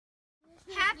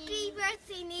Happy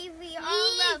birthday, Niamh. We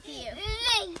all love you.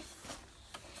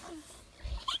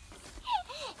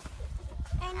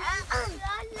 And we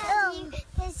all love you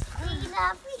because we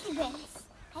love Wiggles.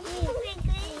 And Wiggles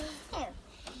too.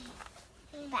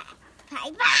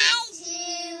 Bye bye to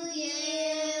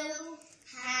you.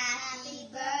 Happy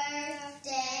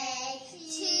birthday to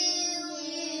you.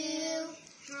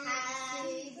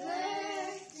 Happy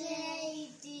birthday,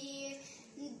 dear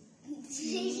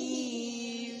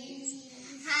Niamh.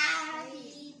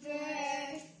 Happy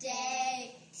birthday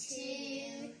to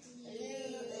you.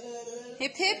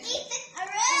 Hip hip.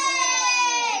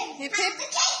 Hooray! Hip hip. Have the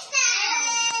cake now!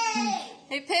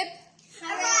 Hip hip.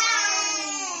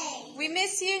 Hooray! We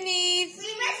miss you, Niamh. We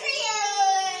miss you!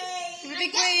 Give a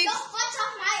big wave. Don't watch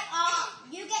off my arm.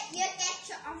 You get your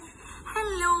arm.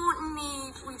 Hello,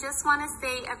 Niamh. We just want to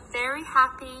say a very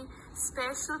happy,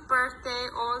 special birthday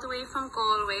all the way from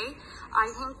Galway.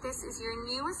 I think this is your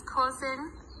newest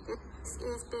cousin. This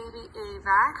is baby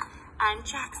Ava. And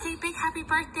Jack, say big happy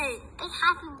birthday. Big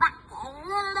happy birthday.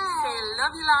 Say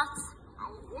love you lots.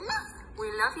 We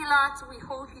love you lots. We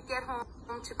hope you get home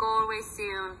to Galway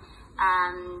soon.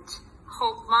 And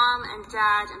hope Mom and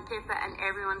Dad and Pippa and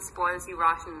everyone spoils you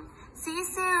rotten. See you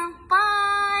soon.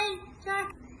 Bye.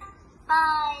 Jack.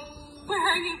 Bye. Where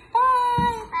are you?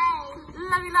 Bye. Bye.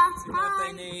 Love you lots. Happy Bye.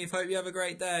 birthday, Niamh. Hope you have a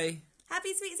great day.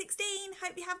 Happy Sweet 16.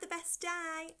 Hope you have the best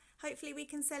day. Hopefully we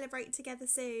can celebrate together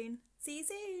soon. See you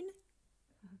soon.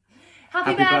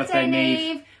 Happy birthday,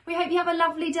 Niamh. We hope you have a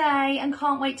lovely day and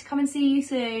can't wait to come and see you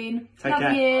soon. Take Love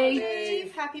care. you.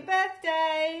 Niamh, happy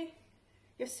birthday.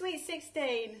 You're sweet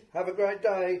 16. Have a great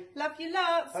day. Love you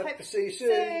lots. Hope Hope to see you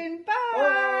soon. Bye.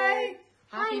 Bye.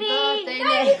 Happy birthday,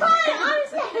 Niamh. I'm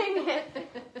saying it.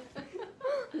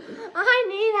 Hi,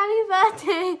 Niamh. Happy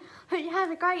birthday. Hope you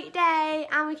have a great day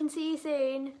and we can see you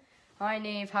soon. Hi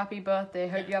Niamh, happy birthday.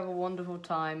 Hope you have a wonderful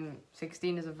time.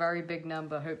 16 is a very big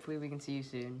number. Hopefully we can see you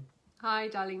soon. Hi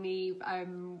darling Niamh,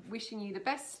 I'm wishing you the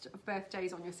best of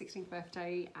birthdays on your 16th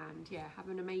birthday and yeah, have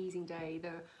an amazing day.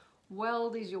 The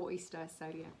world is your oyster, so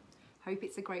yeah, hope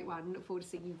it's a great one. Look forward to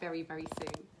seeing you very, very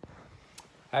soon.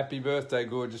 Happy birthday,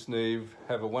 gorgeous Niamh.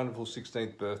 Have a wonderful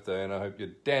 16th birthday and I hope you're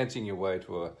dancing your way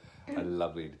to a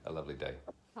lovely day.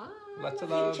 Bye. Lots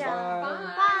of love.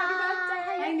 Bye.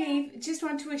 Hi Niamh, just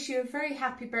want to wish you a very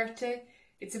happy birthday.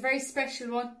 It's a very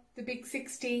special one, the big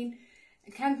 16. I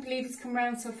can't believe it's come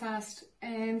around so fast.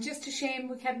 Just a shame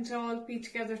we can't all be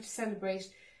together to celebrate.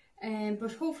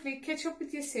 But hopefully catch up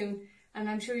with you soon. And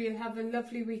I'm sure you'll have a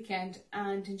lovely weekend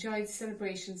and enjoy the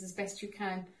celebrations as best you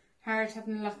can. Hard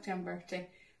having a lockdown birthday.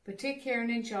 But take care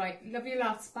and enjoy. Love you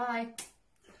lots. Bye.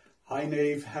 Hi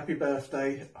Niamh, happy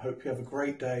birthday. Hope you have a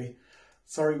great day.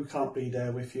 Sorry we can't be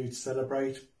there with you to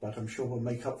celebrate, but I'm sure we'll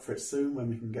make up for it soon when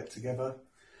we can get together.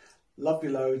 Love you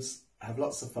loads, have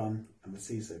lots of fun, and we'll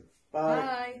see you soon. Bye.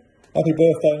 Bye. Happy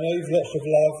birthday, Niamh. Lots of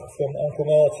love from Uncle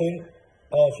Martin,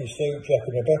 Auntie Sue, Jack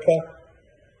and Rebecca.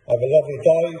 Have a lovely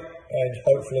day and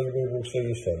hopefully we will see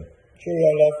you soon.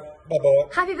 Cheerio, love. Bye-bye.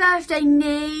 Happy birthday,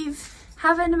 Niamh.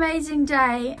 Have an amazing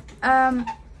day.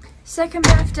 Second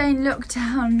birthday in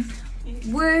lockdown.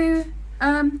 Woo.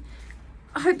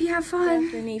 I hope you have fun.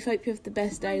 Niamh, hope you have the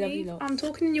best day. Love you lot. I'm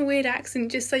talking in your weird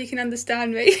accent just so you can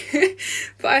understand me.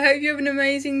 But I hope you have an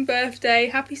amazing birthday.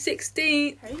 Happy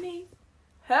 16th. Hey Niamh.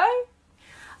 Hey.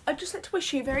 I'd just like to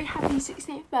wish you a very happy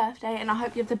 16th birthday and I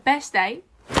hope you have the best day.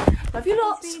 Love you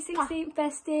lots. Happy 16th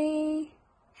bestie.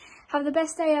 Have the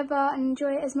best day ever and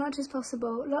enjoy it as much as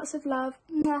possible. Lots of love.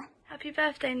 Mwah. Happy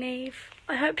birthday, Niamh.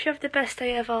 I hope you have the best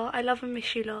day ever. I love and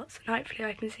miss you lots, and hopefully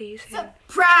I can see you soon.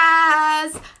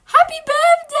 Surprise! Happy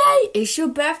birthday! It's your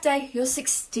birthday. You're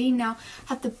 16 now.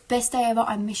 Have the best day ever.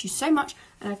 I miss you so much,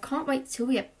 and I can't wait till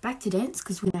we get back to dance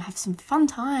because we're gonna have some fun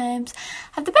times.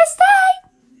 Have the best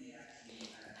day!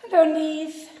 Hello,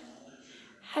 Niamh.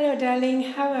 Hello, darling.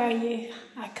 How are you?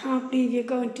 I can't believe you're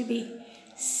going to be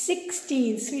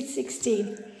 16, sweet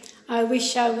 16. I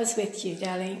wish I was with you,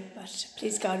 darling, but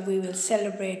please God, we will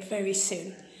celebrate very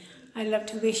soon. I'd love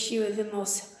to wish you the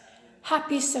most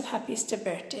happiest of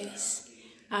birthdays.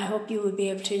 I hope you will be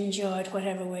able to enjoy it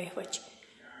whatever way, but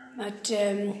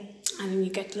and you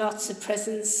get lots of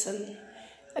presents and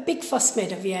a big fuss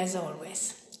made of you as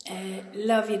always.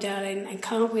 Love you, darling, and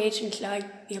can't wait until I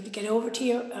be able to get over to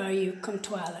you or you come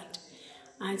to Ireland.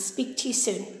 And speak to you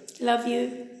soon. Love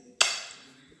you.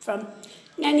 From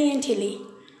Nanny and Tilly.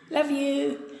 Love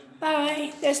you.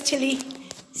 Bye. There's Tilly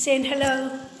saying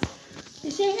hello.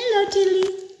 Say hello, Tilly.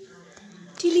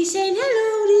 Tilly saying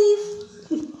hello,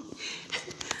 Niamh.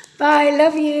 Bye.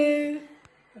 Love you.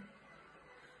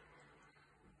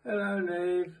 Hello,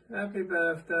 Niamh. Happy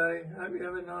birthday. Hope you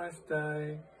have a nice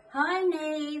day. Hi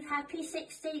Niamh, happy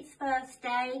 16th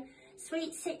birthday,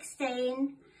 sweet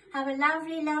 16. Have a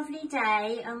lovely, lovely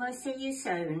day and we'll see you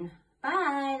soon.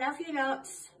 Bye, love you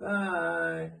lots.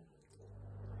 Bye.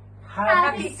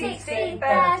 Happy 16th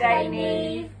birthday,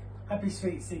 Niamh. Happy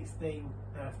sweet 16th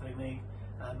birthday,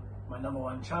 Niamh. My number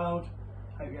one child.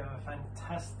 Hope you have a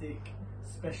fantastic,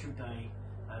 special day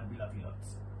and we love you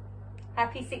lots.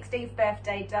 Happy 16th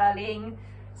birthday, darling.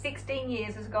 16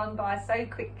 years has gone by so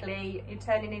quickly. You're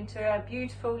turning into a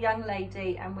beautiful young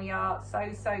lady and we are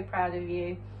so, so proud of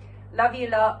you. Love you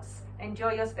lots.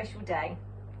 Enjoy your special day.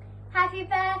 Happy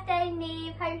birthday,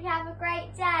 Niamh. Hope you have a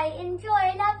great day.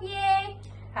 Enjoy. Love you.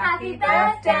 Happy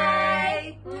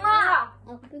birthday. Mwah.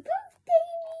 Happy birthday.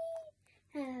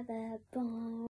 Have a bomb.